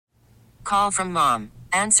Call from mom.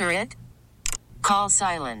 Answer it. Call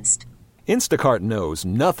silenced. Instacart knows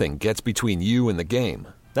nothing gets between you and the game.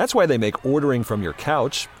 That's why they make ordering from your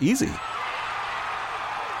couch easy.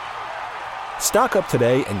 Stock up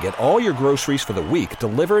today and get all your groceries for the week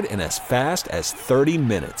delivered in as fast as 30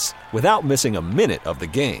 minutes without missing a minute of the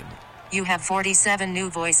game. You have 47 new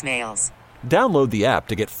voicemails. Download the app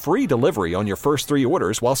to get free delivery on your first 3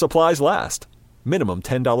 orders while supplies last. Minimum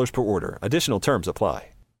 $10 per order. Additional terms apply.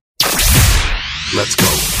 Let's go.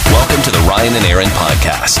 Welcome to the Ryan and Erin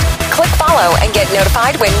podcast. Click follow and get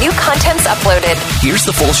notified when new content's uploaded. Here's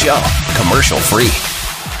the full show, commercial free.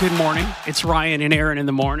 Good morning. It's Ryan and Erin in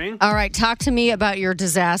the morning. All right, talk to me about your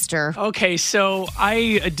disaster. Okay, so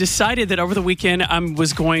I decided that over the weekend I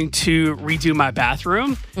was going to redo my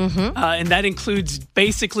bathroom. And that includes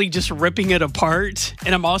basically just ripping it apart.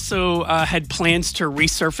 And I'm also had plans to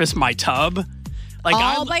resurface my tub.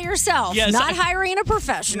 All by yourself, yes, not hiring a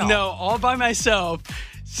professional. No, all by myself.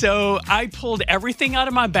 So I pulled everything out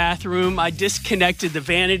of my bathroom. I disconnected the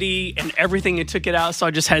vanity and everything and took it out. So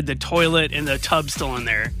I just had the toilet and the tub still in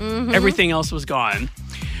there. Everything else was gone.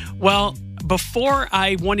 Well, before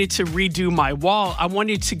I wanted to redo my wall, I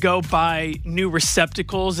wanted to go buy new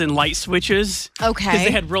receptacles and light switches. Okay. Because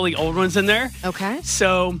they had really old ones in there. Okay.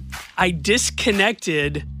 So I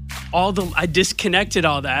disconnected all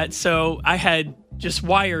that. So I had just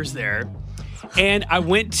wires there. And I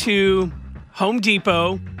went to Home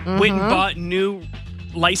Depot, went and bought new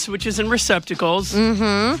light switches and receptacles.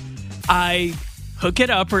 I hook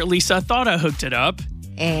it up, or at least I thought I hooked it up.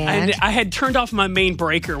 And I had turned off my main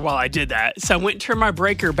breaker while I did that. So I went and turned my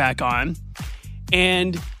breaker back on.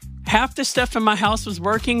 And half the stuff in my house was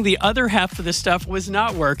working. The other half of the stuff was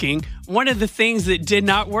not working. One of the things that did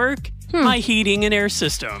not work, my heating and air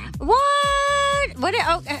system. What?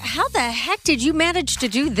 How the heck did you manage to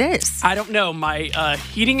do this? I don't know. My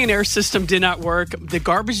heating and air system did not work. The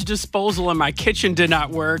garbage disposal in my kitchen did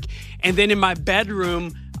not work. And then in my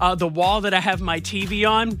bedroom, the wall that I have my TV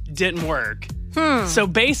on didn't work. So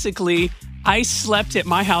basically, I slept at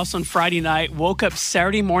my house on Friday night, woke up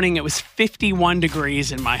Saturday morning. It was 51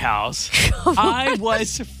 degrees in my house. I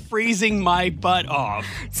was freezing my butt off.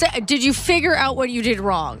 So, did you figure out what you did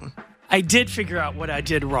wrong? I did figure out what I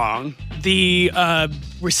did wrong. The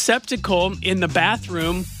receptacle in the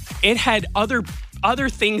bathroom, it had other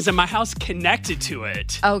things in my house connected to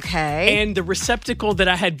it. Okay. And the receptacle that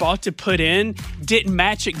I had bought to put in didn't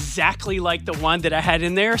match exactly like the one that I had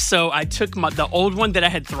in there. So I took the old one that I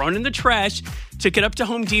had thrown in the trash, took it up to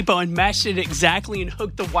Home Depot and matched it exactly and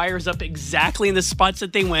hooked the wires up exactly in the spots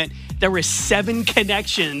that they went. There were 7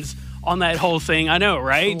 connections on that whole thing. I know,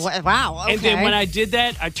 right? Wow. Okay. And then when I did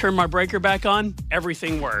that, I turned my breaker back on.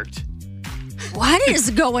 Everything worked. What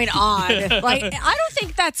is going on? Like, I don't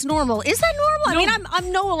think that's normal. Is that normal? No. I mean,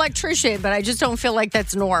 I'm no electrician, but I just don't feel like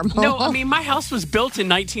that's normal. No, I mean, my house was built in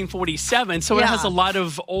 1947, so it has a lot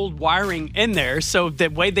of old wiring in there. So the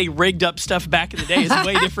way they rigged up stuff back in the day is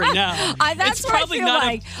way different now. That's what I feel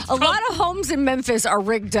like. A lot of homes in Memphis are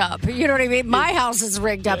rigged up. You know what I mean? My house is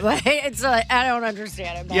rigged up. It's I don't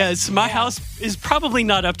understand it. Yes, my house is probably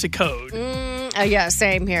not up to code. Yeah,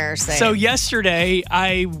 same here. Same. So yesterday,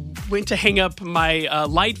 I went to hang up my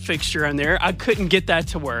light fixture on there. I couldn't get that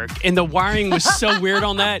to work. And the wiring was so weird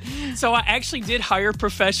on that. So I actually did hire a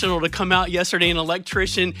professional to come out yesterday, an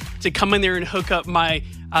electrician, to come in there and hook up my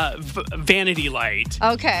vanity light.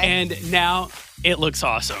 Okay. And now it looks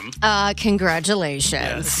awesome. Congratulations.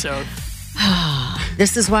 Yeah, so...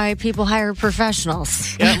 This is why people hire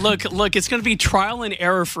professionals. Yeah, look, it's going to be trial and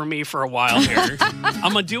error for me for a while here.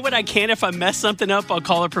 I'm going to do what I can. If I mess something up, I'll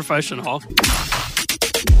call a professional.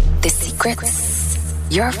 The secrets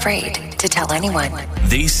you're afraid to tell anyone.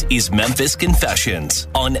 This is Memphis Confessions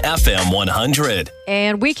on FM 100.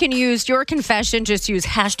 And we can use your confession. Just use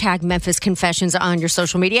hashtag Memphis Confessions on your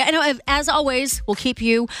social media. And as always, we'll keep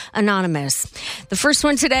you anonymous. The first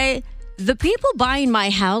one today. The people buying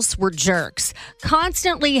my house were jerks,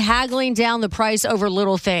 constantly haggling down the price over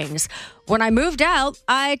little things. When I moved out,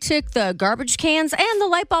 I took the garbage cans and the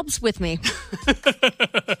light bulbs with me.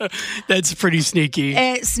 That's pretty sneaky.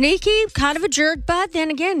 Sneaky, kind of a jerk, but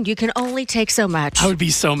then again, you can only take so much. I would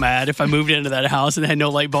be so mad if I moved into that house and had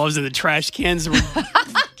no light bulbs and the trash cans were...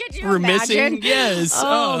 Could you were missing. Imagine? Yes.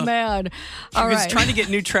 Oh, man. All Because right. trying to get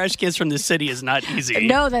new trash cans from the city is not easy.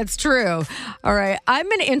 No, that's true. All right.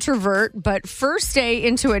 I'm an introvert, but first day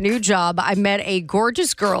into a new job, I met a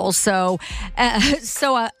gorgeous girl. So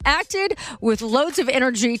I acted with loads of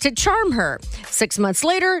energy to charm her. 6 months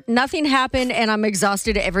later, nothing happened, and I'm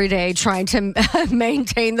exhausted every day trying to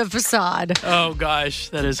maintain the facade. Oh, gosh.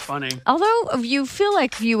 That is funny. Although you feel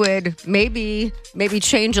like you would maybe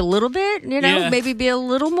change a little bit, Yeah. maybe be a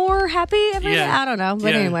little more happy every day. I don't know.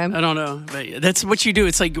 But anyway. I don't know. But that's what you do.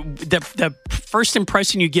 It's like the first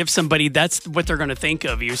impression you give somebody, that's what they're going to think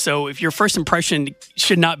of you. So if your first impression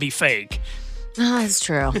should not be fake. Oh, that's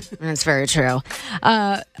true. That's very true.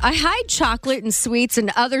 I hide chocolate and sweets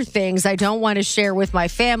and other things I don't want to share with my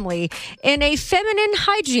family in a feminine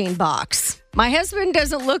hygiene box. My husband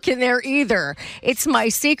doesn't look in there either. It's my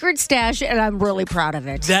secret stash, and I'm really proud of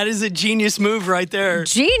it. That is a genius move right there.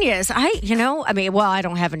 Genius. I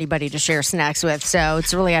don't have anybody to share snacks with, so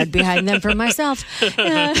it's really, I'd be hiding them for myself.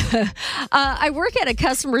 I work at a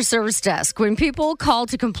customer service desk. When people call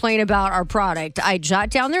to complain about our product, I jot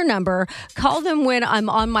down their number, call them when I'm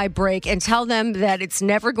on my break, and tell them that it's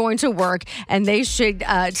never going to work and they should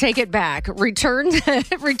take it back. Returns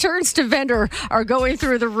to vendor are going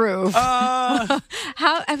through the roof. How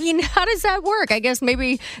does that work? I guess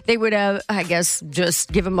maybe they would,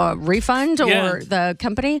 just give them a refund or the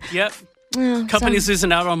company. Yep. Companies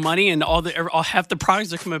losing out on money, and half the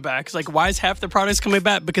products are coming back. It's like, why is half the products coming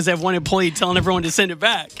back? Because they have one employee telling everyone to send it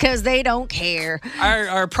back. Because they don't care.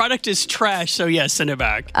 Our product is trash, so yes, send it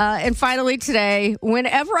back. And finally today,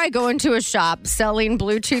 whenever I go into a shop selling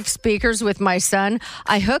Bluetooth speakers with my son,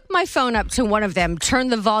 I hook my phone up to one of them,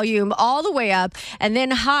 turn the volume all the way up, and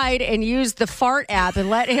then hide and use the fart app and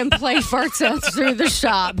let him play fart sounds through the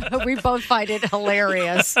shop. We both find it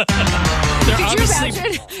hilarious. They're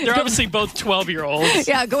obviously both 12-year-olds.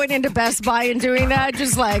 Yeah, going into Best Buy and doing that,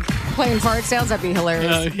 just like playing fart sounds, that'd be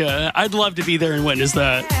hilarious. Yeah, I'd love to be there and witness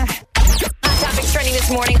that. Topics trending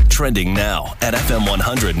this morning. Trending now at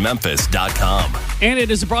FM100Memphis.com. And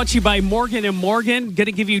it is brought to you by Morgan & Morgan. Going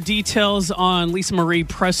to give you details on Lisa Marie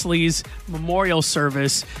Presley's memorial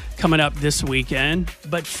service coming up this weekend.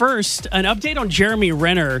 But first, an update on Jeremy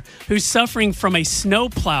Renner, who's suffering from a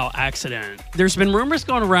snowplow accident. There's been rumors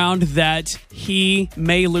going around that he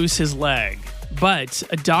may lose his leg, but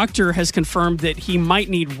a doctor has confirmed that he might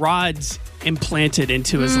need rods implanted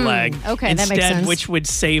into his leg okay, instead, that makes sense. which would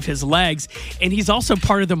save his legs. And he's also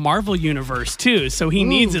part of the Marvel universe too, so he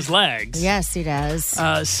needs his legs. Yes, he does.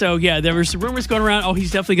 So there was rumors going around, he's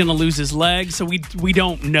definitely going to lose his legs, so we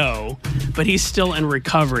don't know, but he's still in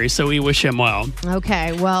recovery, so we wish him well.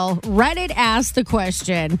 Okay, well, Reddit asked the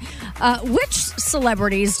question, which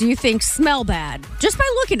celebrities do you think smell bad? Just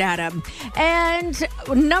by looking at them. And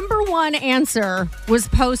number one answer was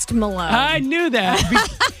Post Malone. I knew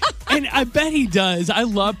that. And I bet he does. I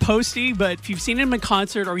love Posty, but if you've seen him in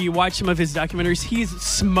concert or you watch some of his documentaries, he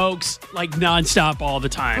smokes like nonstop all the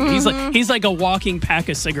time. He's like a walking pack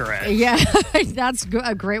of cigarettes. Yeah, that's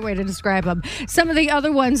a great way to describe him. Some of the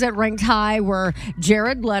other ones that ranked high were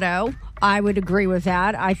Jared Leto. I would agree with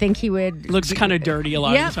that. I think he would... Looks kind of dirty a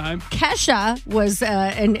lot of the time. Kesha was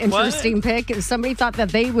an interesting pick. Somebody thought that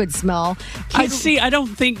they would smell. I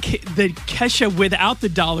don't think that Kesha without the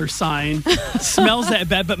dollar sign smells that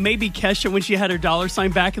bad, but maybe Kesha, when she had her dollar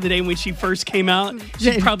sign back in the day when she first came out,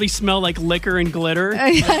 she probably smelled like liquor and glitter.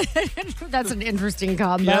 That's an interesting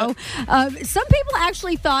combo. Yeah. Some people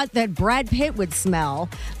actually thought that Brad Pitt would smell.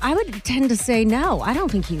 I would tend to say no. I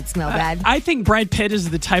don't think he would smell bad. I think Brad Pitt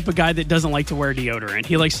is the type of guy that doesn't like to wear deodorant.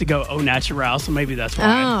 He likes to go au natural, so maybe that's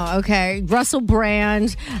why. Oh, okay. Russell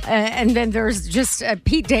Brand, and then there's just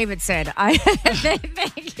Pete Davidson. I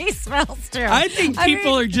think he smells too. I think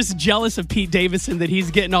people are just jealous of Pete Davidson that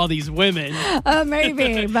he's getting all these women.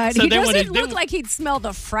 Maybe, but So he they doesn't wanna- look like he'd smell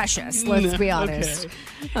the freshest, let's be honest.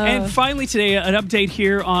 Okay. And finally today, an update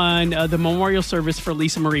here on the memorial service for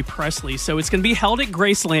Lisa Marie Presley. So it's going to be held at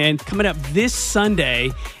Graceland coming up this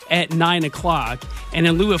Sunday at 9 o'clock. And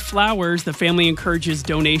in lieu of flowers, the family encourages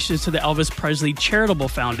donations to the Elvis Presley Charitable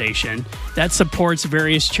Foundation that supports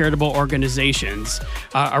various charitable organizations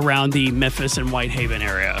around the Memphis and Whitehaven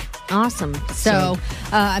area. Awesome. So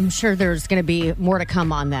I'm sure there's going to be more to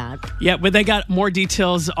come on that. Yeah, but they got more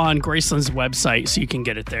details on Graceland's website, so you can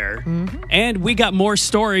get it there. Mm-hmm. And we got more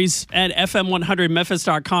stories at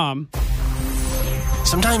FM100Memphis.com.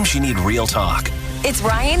 Sometimes you need real talk. It's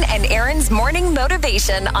Ryan and Erin's morning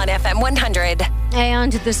motivation on FM 100.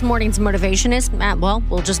 And this morning's motivation is,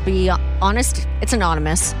 we'll just be honest, it's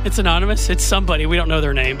anonymous. It's anonymous. It's somebody. We don't know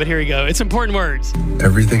their name, but here you go. It's important words.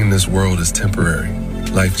 Everything in this world is temporary.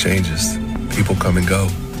 Life changes. People come and go.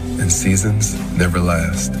 and seasons never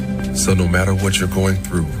last. So no matter what you're going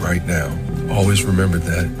through right now, always remember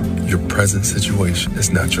that your present situation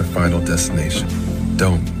is not your final destination.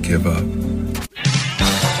 Don't give up.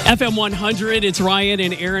 FM 100, it's Ryan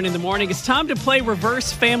and Erin in the morning. It's time to play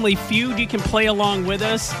Reverse Family Feud. You can play along with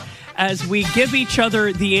us as we give each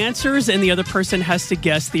other the answers and the other person has to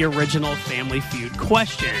guess the original Family Feud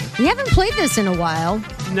question. We haven't played this in a while.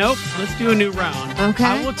 Nope. Let's do a new round. Okay.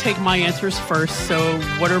 I will take my answers first. So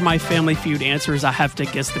what are my Family Feud answers I have to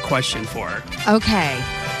guess the question for? Okay.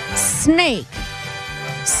 Snake,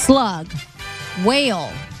 slug,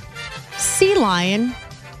 whale, sea lion,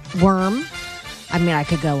 worm. I mean, I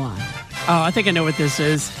could go on. Oh, I think I know what this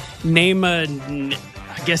is. Name an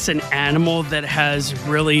animal that has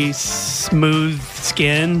really smooth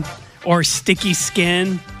skin or sticky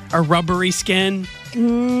skin or rubbery skin.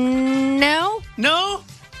 No. No?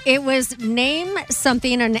 It was name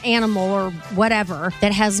something, an animal or whatever,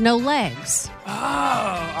 that has no legs.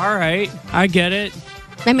 Oh, all right. I get it.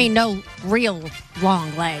 I mean, no real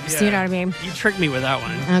long legs. Yeah. You know what I mean? You tricked me with that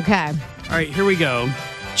one. Okay. All right, here we go.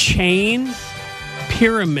 Chain,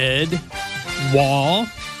 pyramid, wall,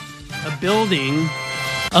 a building,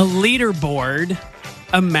 a leaderboard,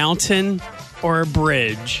 a mountain, or a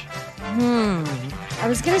bridge. I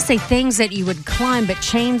was going to say things that you would climb, but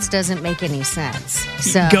chains doesn't make any sense.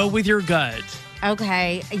 So Go with your gut.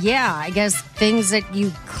 Okay. Yeah, I guess things that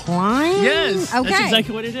you climb? Yes, Okay. that's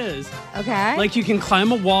exactly what it is. Okay. Like you can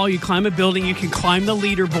climb a wall, you climb a building, you can climb the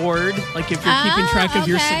leaderboard. Like if you're keeping track of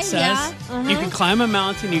your okay, success, yeah, you can climb a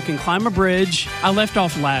mountain, you can climb a bridge. I left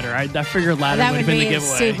off ladder. I figured ladder that would have would been the be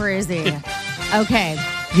giveaway. super easy. Okay.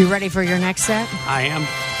 You ready for your next set? I am.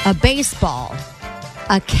 A baseball,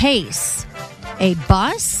 a case, a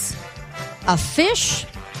bus, a fish,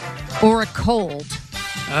 or a cold?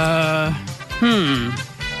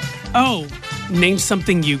 Oh, name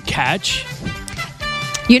something you catch.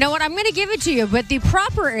 You know what? I'm going to give it to you, but the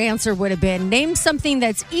proper answer would have been name something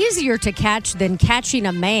that's easier to catch than catching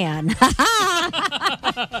a man. All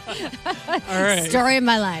right. Story of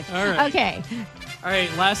my life. All right. Okay. All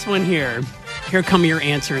right, last one here. Here come your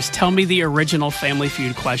answers. Tell me the original Family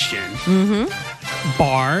Feud question.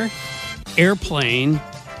 Bar, airplane,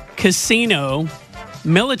 casino,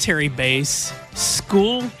 military base,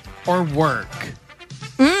 school, or work?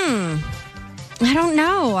 I don't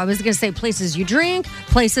know. I was going to say places you drink,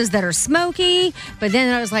 places that are smoky, but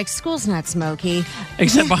then I was like, school's not smoky,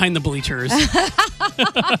 Except behind the bleachers.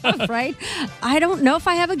 right? I don't know if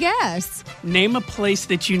I have a guess. Name a place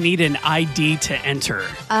that you need an ID to enter.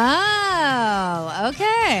 Oh,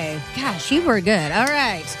 okay. Gosh, you were good. All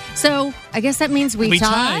right. So I guess that means we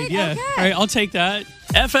tied? Yeah. Okay. All right, I'll take that.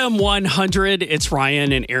 FM 100, it's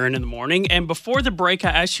Ryan and Erin in the morning. And before the break, I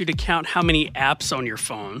asked you to count how many apps on your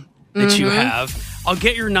phone that you have. I'll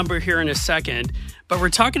get your number here in a second. But we're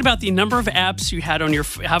talking about the number of apps you have on your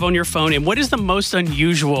phone and what is the most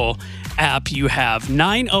unusual app you have.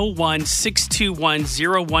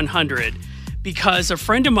 901-621-0100. Because a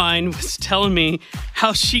friend of mine was telling me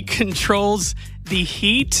how she controls the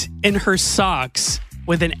heat in her socks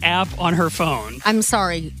with an app on her phone. I'm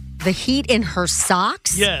sorry. The heat in her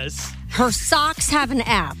socks? Yes. Her socks have an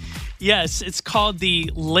app. Yes, it's called the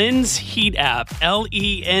Lenz Heat app,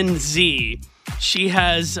 Lenz. She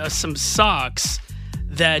has some socks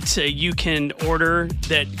that you can order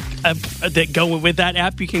that go with that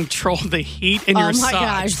app. You can control the heat in your socks. Oh my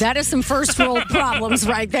gosh, that is some first world problems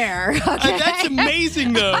right there. Okay. That's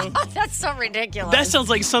amazing, though. That's so ridiculous. That sounds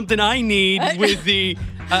like something I need with the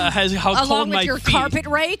how Along cold with my your feet. carpet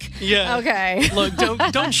rake? Yeah. Okay. Look,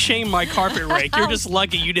 don't shame my carpet rake. You're just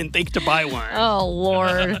lucky you didn't think to buy one. Oh,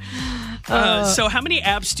 Lord. So how many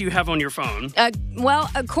apps do you have on your phone? Well,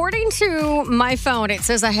 according to my phone, it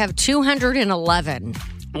says I have 211.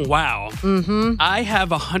 Wow. Mm-hmm. I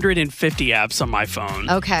have 150 apps on my phone.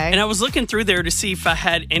 Okay. And I was looking through there to see if I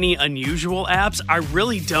had any unusual apps. I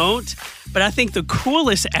really don't. But I think the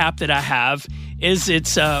coolest app that I have is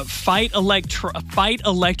it's a Fight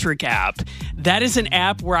Electric app. That is an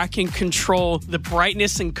app where I can control the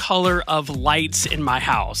brightness and color of lights in my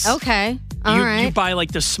house. Okay. All right. You buy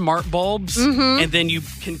like the smart bulbs, and then you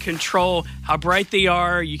can control how bright they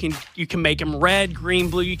are. You can make them red, green,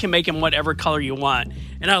 blue. You can make them whatever color you want.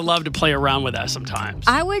 And I love to play around with that sometimes.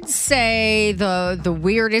 I would say the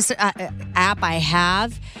weirdest app I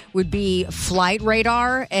have would be Flight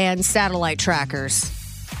Radar and satellite trackers.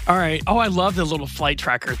 All right. Oh, I love the little flight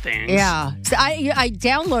tracker things. Yeah. So I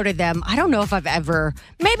downloaded them. I don't know if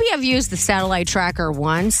maybe I've used the satellite tracker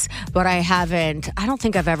once, but I don't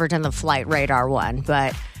think I've ever done the Flight Radar one.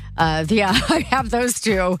 But yeah, I have those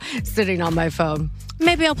two sitting on my phone.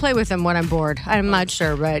 Maybe I'll play with them when I'm bored. I'm not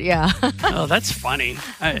sure, but yeah. Oh, that's funny.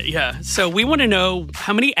 Yeah. So we want to know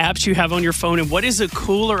how many apps you have on your phone and what is a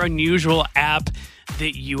cool or unusual app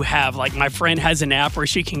that you have. Like my friend has an app where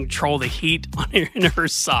she can control the heat in her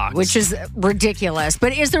socks. Which is ridiculous.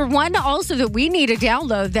 But is there one also that we need to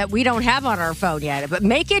download that we don't have on our phone yet? But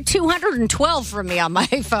make it 212 for me on my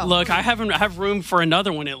phone. Look, I have room for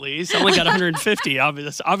another one at least. I only got 150.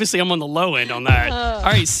 Obviously, I'm on the low end on that. All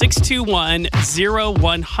right,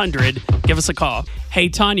 621-0100. Give us a call. Hey,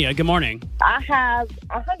 Tanya, good morning. I have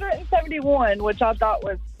 171, which I thought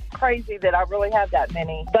was crazy that I really have that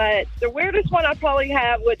many. But the weirdest one I probably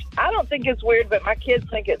have, which I don't think is weird, but my kids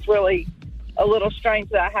think it's really a little strange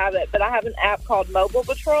that I have it, but I have an app called Mobile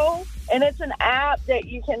Patrol, and it's an app that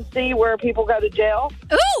you can see where people go to jail.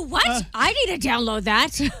 Ooh, what? I need to download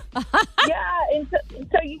that. Yeah, and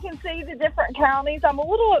so you can see the different counties. I'm a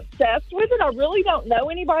little obsessed with it. I really don't know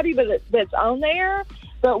anybody that's on there,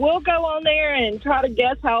 but we'll go on there and try to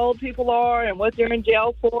guess how old people are and what they're in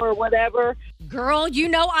jail for or whatever. Girl, you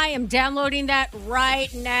know I am downloading that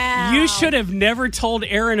right now. You should have never told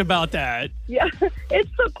Erin about that. Yeah, it's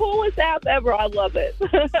the coolest app ever. I love it.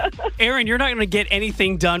 Erin, you're not going to get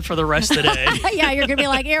anything done for the rest of the day. Yeah, you're going to be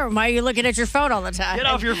like, Erin, why are you looking at your phone all the time? Get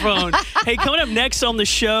off your phone. Hey, coming up next on the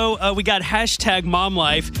show, we got hashtag Mom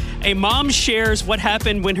Life. A mom shares what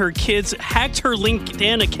happened when her kids hacked her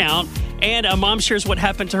LinkedIn account, and a mom shares what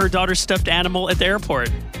happened to her daughter's stuffed animal at the airport.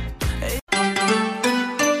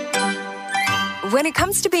 When it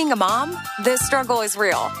comes to being a mom, the struggle is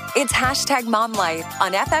real. It's hashtag Mom Life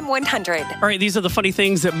on FM 100. All right, these are the funny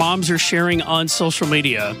things that moms are sharing on social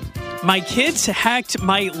media. My kids hacked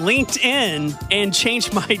my LinkedIn and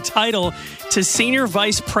changed my title to Senior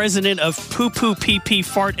Vice President of Poo Poo Pee Pee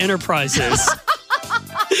Fart Enterprises.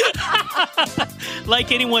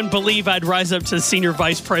 Like anyone believe I'd rise up to Senior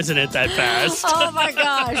Vice President that fast. Oh my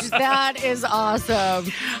gosh, that is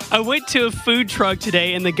awesome. I went to a food truck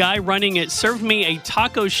today and the guy running it served me a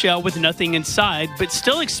taco shell with nothing inside, but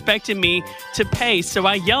still expected me to pay. So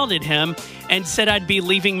I yelled at him and said I'd be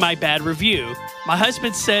leaving my bad review. My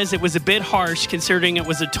husband says it was a bit harsh considering it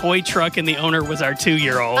was a toy truck and the owner was our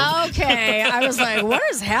 2-year-old. Okay. I was like, what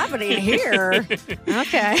is happening here?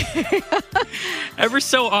 Okay. Every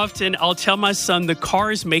so often, I'll tell my son the car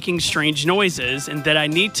is making strange noises and that I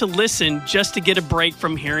need to listen just to get a break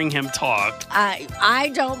from hearing him talk.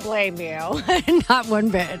 I don't blame you. Not one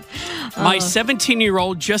bit. My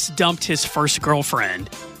 17-year-old just dumped his first girlfriend,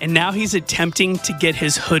 and now he's attempting to get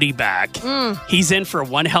his hoodie back. He's in for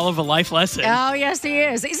one hell of a life lesson. Oh, yes, he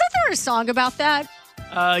is. Isn't there a song about that?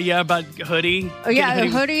 Yeah, about hoodie. Oh, yeah,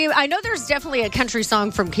 hoodie. I know there's definitely a country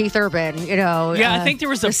song from Keith Urban, you know. Yeah, I think there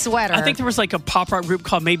was the sweater. I think there was like a pop rock group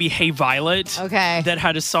called maybe Hey Violet. Okay. That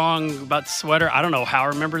had a song about the sweater. I don't know how I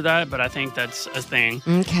remember that, but I think that's a thing.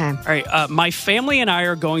 Okay. All right. My family and I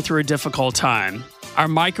are going through a difficult time. Our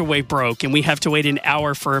microwave broke, and we have to wait an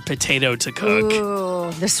hour for a potato to cook. Ooh,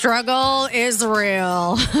 the struggle is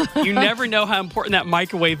real. You never know how important that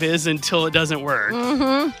microwave is until it doesn't work.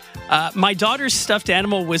 Mm-hmm. My daughter's stuffed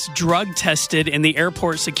animal was drug tested in the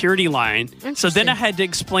airport security line. So then I had to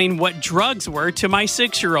explain what drugs were to my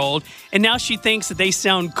 6-year-old, and now she thinks that they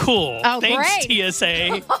sound cool. Oh, Thanks, great.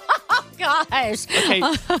 TSA. Gosh. Okay,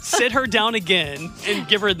 sit her down again and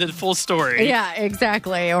give her the full story. Yeah,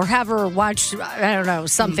 exactly. Or have her watch, I don't know,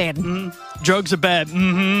 something. Mm-hmm. Drugs are bad.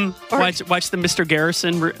 Mm-hmm. Watch the Mr.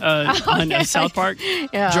 Garrison on South Park.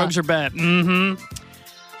 Yeah. Drugs are bad. Mm-hmm.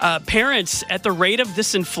 Parents, at the rate of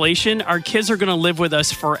this inflation, our kids are going to live with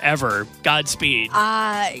us forever. Godspeed.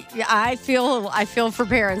 I feel for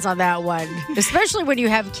parents on that one, especially when you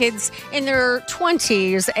have kids in their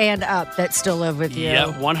 20s and up that still live with you. Yeah,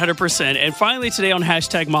 100%. And finally today on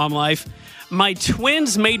hashtag Mom Life, my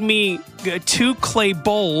twins made me 2 clay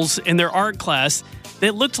bowls in their art class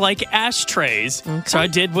that looked like ashtrays. Okay. So I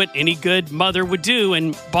did what any good mother would do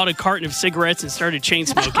and bought a carton of cigarettes and started chain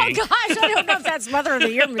smoking. Oh, gosh, I don't know if that's Mother of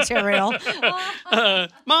the Year material.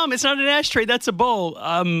 Mom, it's not an ashtray, that's a bowl.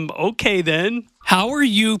 Okay then. How are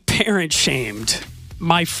you parent shamed?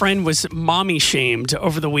 My friend was mommy shamed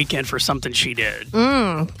over the weekend for something she did.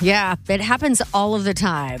 Yeah, it happens all of the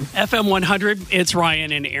time. FM 100, it's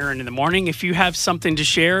Ryan and Erin in the morning. If you have something to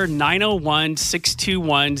share,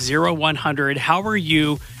 901-621-0100. How are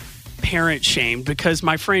you parent shamed? Because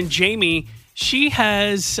my friend Jamie, she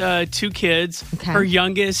has 2 kids. Okay. Her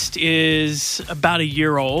youngest is about a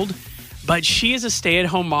year old, but she is a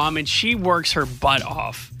stay-at-home mom and she works her butt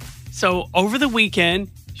off. So over the weekend,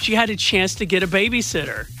 she had a chance to get a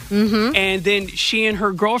babysitter. Mm-hmm. And then she and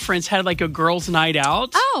her girlfriends had like a girls' night out.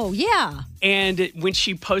 Oh, yeah. And when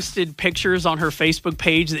she posted pictures on her Facebook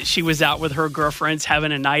page that she was out with her girlfriends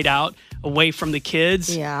having a night out away from the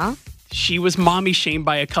kids, yeah, she was mommy shamed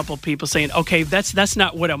by a couple people saying, okay, that's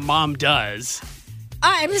not what a mom does.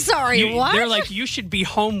 I'm sorry, what? They're like, you should be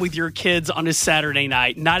home with your kids on a Saturday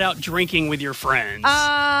night, not out drinking with your friends.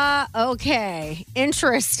 Okay.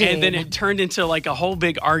 Interesting. And then it turned into like a whole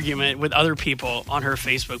big argument with other people on her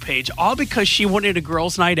Facebook page, all because she wanted a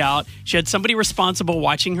girls' night out. She had somebody responsible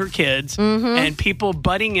watching her kids and people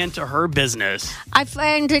butting into her business. I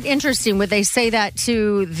find it interesting. Would they say that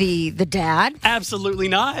to the dad? Absolutely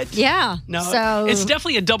not. Yeah. No. So it's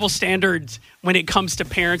definitely a double standard when it comes to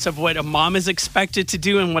parents of what a mom is expected to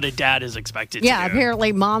do and what a dad is expected to do. Yeah,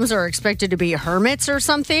 apparently moms are expected to be hermits or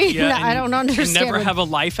something. Yeah, I don't understand. And never have a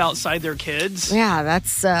life outside their kids. Yeah,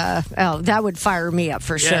 that's, that would fire me up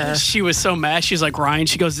for sure. She was so mad. She's like, Ryan,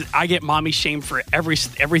 she goes, I get mommy shamed for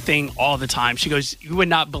everything all the time. She goes, you would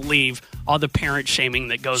not believe all the parent shaming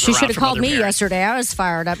that goes around. She should have called me parents. yesterday. I was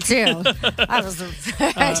fired up too. I was,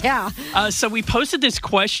 yeah. So we posted this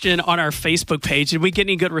question on our Facebook page. Did we get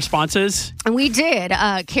any good responses? And we did.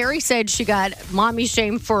 Carrie said she got mommy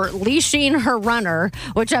shamed for leashing her runner,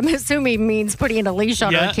 which I'm assuming means putting a leash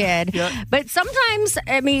on her kid. Yeah. But sometimes,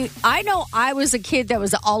 I mean, I know I was a kid that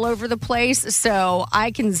was all over the place, so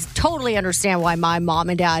I can totally understand why my mom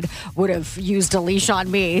and dad would have used a leash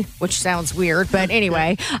on me, which sounds weird. But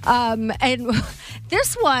anyway, and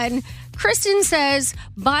this one, Kristen says,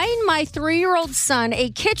 buying my 3-year-old son a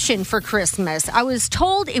kitchen for Christmas. I was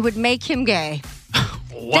told it would make him gay.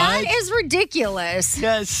 What? That is ridiculous.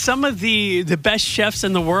 Yeah, some of the best chefs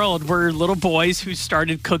in the world were little boys who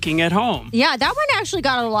started cooking at home. Yeah, that one actually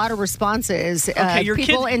got a lot of responses. Your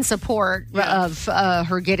people kid- in support of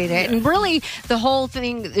her getting it. And really, the whole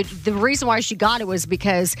thing, the reason why she got it was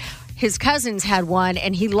because his cousins had one,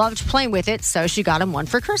 and he loved playing with it, so she got him one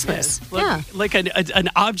for Christmas. Like an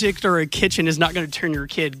object or a kitchen is not going to turn your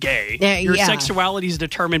kid gay. Your sexuality is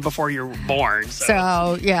determined before you're born.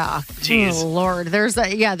 So yeah. Jeez. Oh, Lord. There's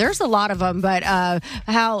a lot of them, but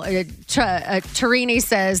Tarini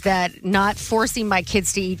says that not forcing my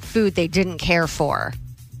kids to eat food they didn't care for.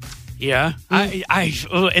 Yeah, I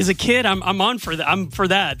as a kid, I'm on for that. I'm for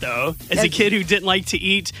that though. As a kid who didn't like to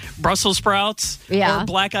eat Brussels sprouts or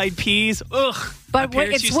black-eyed peas, ugh. But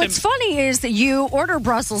what's funny is that you order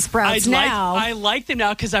Brussels sprouts now. I like them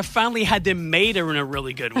now because I finally had them made in a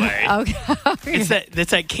really good way. Okay. It's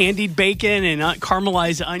that candied bacon and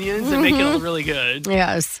caramelized onions that make it all really good.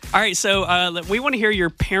 Yes. All right, so we want to hear your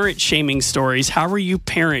parent shaming stories. How were you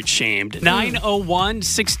parent shamed?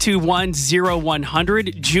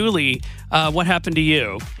 901-621-0100. Julie, what happened to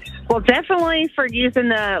you? Well, definitely for using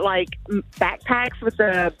the backpacks with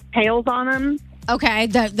the tails on them. Okay,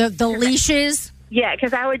 the leashes. Yeah,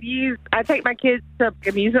 because I'd take my kids to the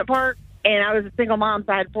amusement park, and I was a single mom,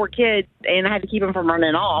 so I had 4 kids, and I had to keep them from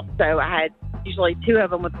running off. So I had usually 2 of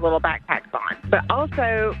them with the little backpacks on. But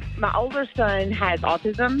also, my older son has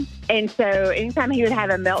autism, and so anytime he would have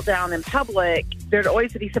a meltdown in public, there'd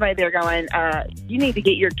always be somebody there going, you need to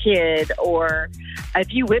get your kid, or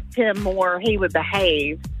if you whipped him more, he would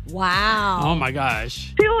behave. Wow. Oh, my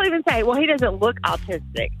gosh. People even say, well, he doesn't look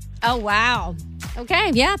autistic. Oh, wow.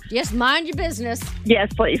 Okay, yeah. Yes, mind your business.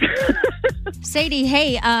 Yes, please. Sadie,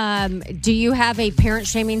 hey, do you have a parent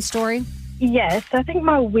shaming story? Yes, I think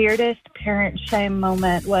my weirdest parent shame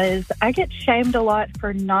moment was I get shamed a lot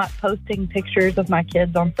for not posting pictures of my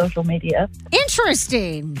kids on social media.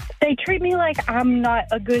 Interesting. They treat me like I'm not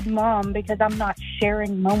a good mom because I'm not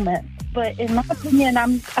sharing moments. But in my opinion,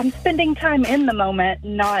 I'm spending time in the moment,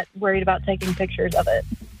 not worried about taking pictures of it.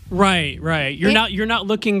 Right. You're not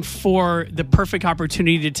looking for the perfect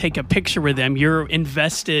opportunity to take a picture with them. You're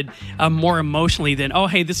invested more emotionally than, oh,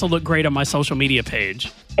 hey, this will look great on my social media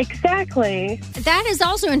page. Exactly. That is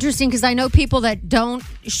also interesting because I know people that don't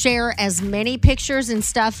share as many pictures and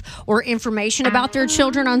stuff or information about their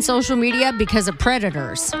children on social media because of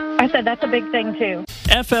predators. I said that's a big thing too.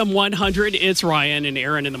 FM 100, it's Ryan and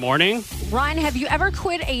Erin in the morning. Ryan, have you ever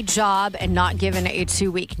quit a job and not given a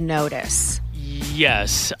 2-week notice?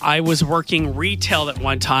 Yes, I was working retail at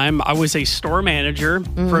one time. I was a store manager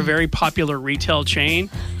for a very popular retail chain.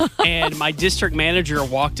 And my district manager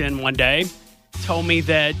walked in one day, told me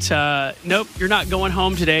that, nope, you're not going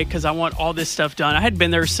home today because I want all this stuff done. I had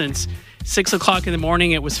been there since 6 o'clock in the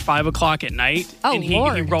morning. It was 5 o'clock at night. Oh, and he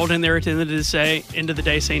rolled in there at the end of the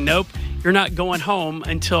day saying, nope, you're not going home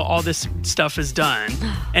until all this stuff is done.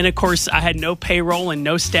 And of course, I had no payroll and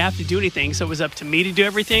no staff to do anything. So it was up to me to do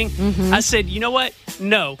everything. I said, you know what?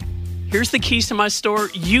 No. here's the keys to my store.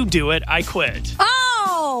 You do it. I quit.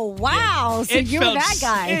 Oh, wow. So you were that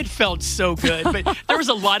guy. It felt so good. But there was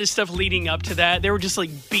a lot of stuff leading up to that. They were just like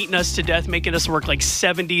beating us to death, making us work like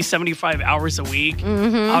 70, 75 hours a week.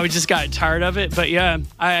 Mm-hmm. I just got tired of it. But yeah,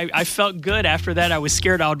 I felt good after that. I was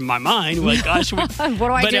scared out of my mind. Like, gosh, what do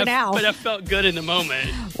I do now? But I felt good in the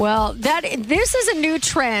moment. Well, this is a new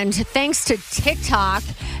trend thanks to TikTok.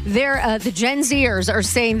 The Gen Zers are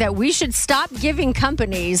saying that we should stop giving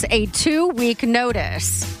companies a 2-week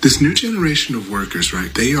notice. This new generation of workers,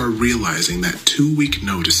 right, they are realizing that 2-week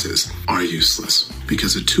notices are useless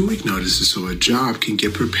because a 2-week notice is so a job can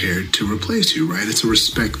get prepared to replace you, right? It's a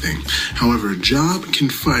respect thing. However, a job can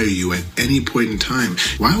fire you at any point in time.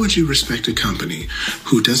 Why would you respect a company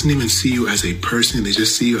who doesn't even see you as a person? They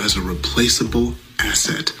just see you as a replaceable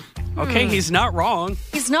asset. Okay, he's not wrong.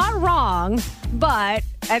 He's not wrong, but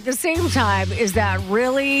at the same time, is that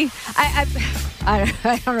really? I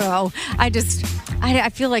don't know. I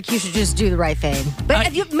feel like you should just do the right thing.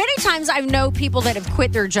 But many times I know people that have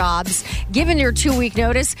quit their jobs, given their 2-week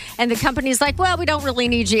notice, and the company's like, well, we don't really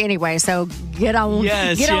need you anyway, so get on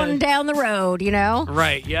down the road, you know?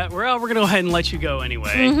 Right, yeah. Well, we're going to go ahead and let you go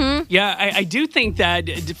anyway. Mm-hmm. Yeah, I do think that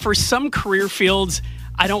for some career fields,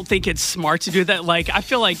 I don't think it's smart to do that. Like, I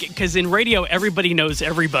feel like, because in radio, everybody knows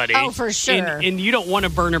everybody. Oh, for sure. And you don't want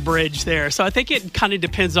to burn a bridge there. So I think it kind of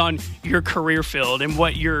depends on your career field and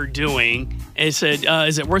what you're doing. Is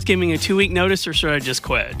it worth giving a 2-week notice, or should I just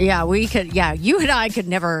quit? Yeah, you and I could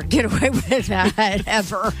never get away with that,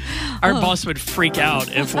 ever. Our boss would freak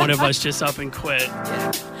out if one of us just up and quit.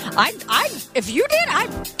 If you did,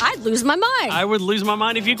 I'd lose my mind. I would lose my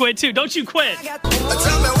mind if you quit, too. Don't you quit. Tell me,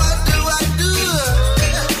 what do I do?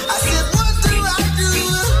 I said, what do I do?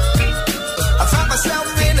 I find myself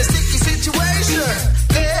in a sticky situation.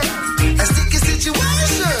 Yeah, a sticky situation.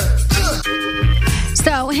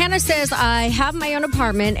 So Hannah says, I have my own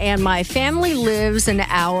apartment and my family lives an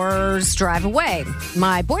hour's drive away.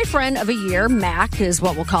 My boyfriend of a year, Mac is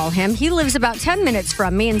what we'll call him, he lives about 10 minutes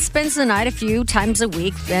from me and spends the night a few times a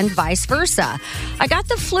week and vice versa. I got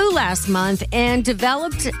the flu last month and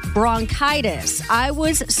developed bronchitis. I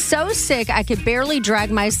was so sick I could barely drag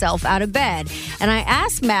myself out of bed. And I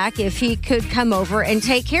asked Mac if he could come over and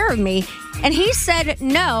take care of me. And he said,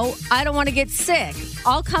 no, I don't want to get sick.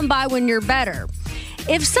 I'll come by when you're better.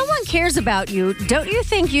 If someone cares about you, don't you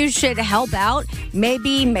think you should help out?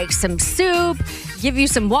 Maybe make some soup, give you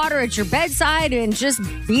some water at your bedside, and just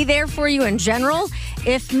be there for you in general?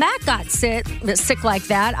 If Matt got sick like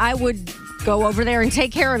that, I would go over there and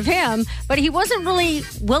take care of him, but he wasn't really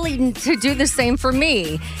willing to do the same for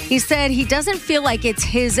me. He said he doesn't feel like it's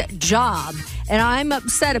his job, and I'm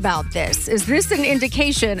upset about this. Is this an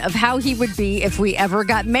indication of how he would be if we ever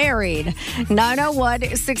got married?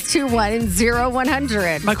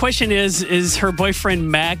 901-621-0100. My question is her boyfriend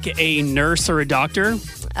Mac a nurse or a doctor?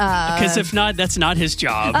 Because if not, that's not his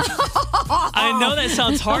job. I know that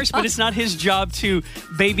sounds harsh, but it's not his job to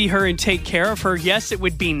baby her and take care of her. Yes, it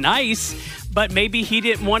would be nice, but maybe he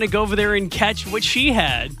didn't want to go over there and catch what she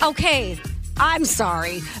had. Okay, I'm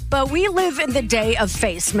sorry, but we live in the day of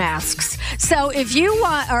face masks. So if you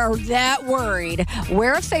are that worried,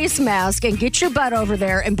 wear a face mask and get your butt over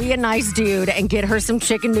there and be a nice dude and get her some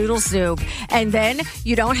chicken noodle soup. And then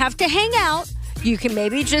you don't have to hang out. You can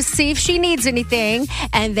maybe just see if she needs anything,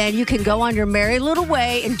 and then you can go on your merry little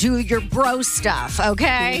way and do your bro stuff,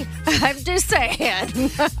 okay? I'm just saying.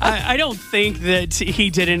 I don't think that he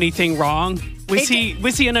did anything wrong. Was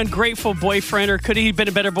he an ungrateful boyfriend, or could he have been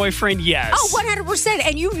a better boyfriend? Yes. Oh, 100%.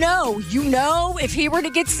 And you know, if he were to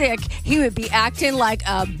get sick, he would be acting like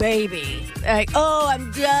a baby. Like, oh,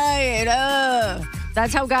 I'm dying.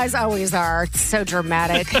 That's how guys always are. It's so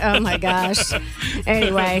dramatic. Oh, my gosh.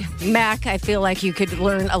 Anyway, Mac, I feel like you could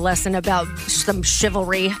learn a lesson about some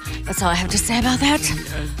chivalry. That's all I have to say about that.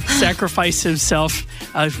 Sacrifice himself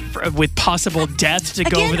with possible death to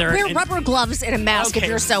go over there. Wear rubber gloves and a mask if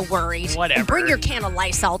you're so worried. Whatever. And bring your can of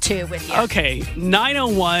Lysol, too, with you. Okay,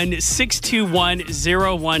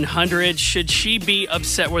 901-621-0100. Should she be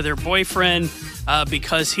upset with her boyfriend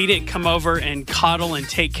because he didn't come over and coddle and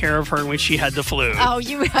take care of her when she had the flu? Oh,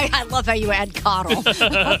 I love how you add coddle. All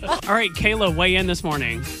right, Kayla, weigh in this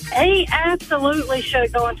morning. He absolutely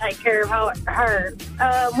should go and take care of her.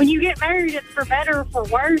 When you get married, it's for better or for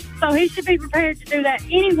worse. So he should be prepared to do that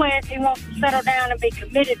anyway if he wants to settle down and be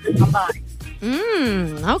committed to somebody.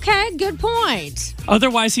 Okay, good point.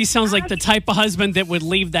 Otherwise, he sounds like the type of husband that would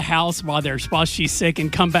leave the house while she's sick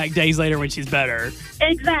and come back days later when she's better.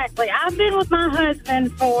 Exactly. I've been with my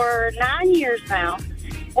husband for 9 years now,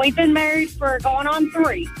 We've been married for going on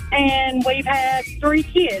 3, and we've had 3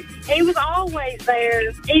 kids. He was always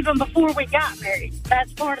there, even before we got married.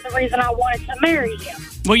 That's part of the reason I wanted to marry him.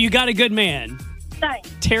 Well, you got a good man. Thanks.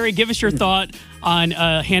 Terry, give us your thought on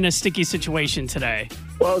Hannah's sticky situation today.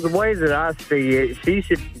 Well, the way that I see it, she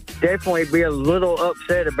should definitely be a little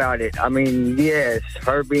upset about it. I mean, yes,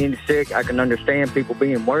 her being sick, I can understand people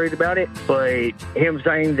being worried about it, but him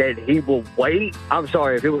saying that he will wait, I'm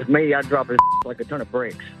sorry, if it was me, I'd drop his like a ton of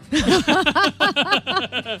bricks.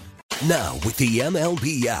 Now, with the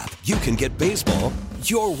MLB app, you can get baseball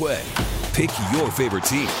your way. Pick your favorite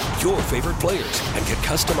team, your favorite players, and get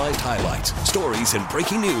customized highlights, stories, and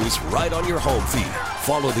breaking news right on your home feed.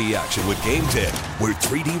 Follow the action with Game Day, where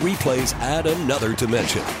 3D replays add another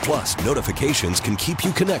dimension. Plus, notifications can keep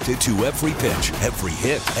you connected to every pitch, every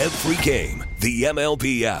hit, every game. The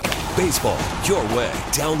MLB app. Baseball your way.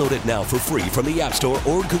 Download it now for free from the App Store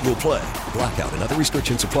or Google Play. Blackout and other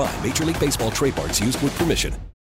restrictions apply. Major League Baseball trademarks used with permission.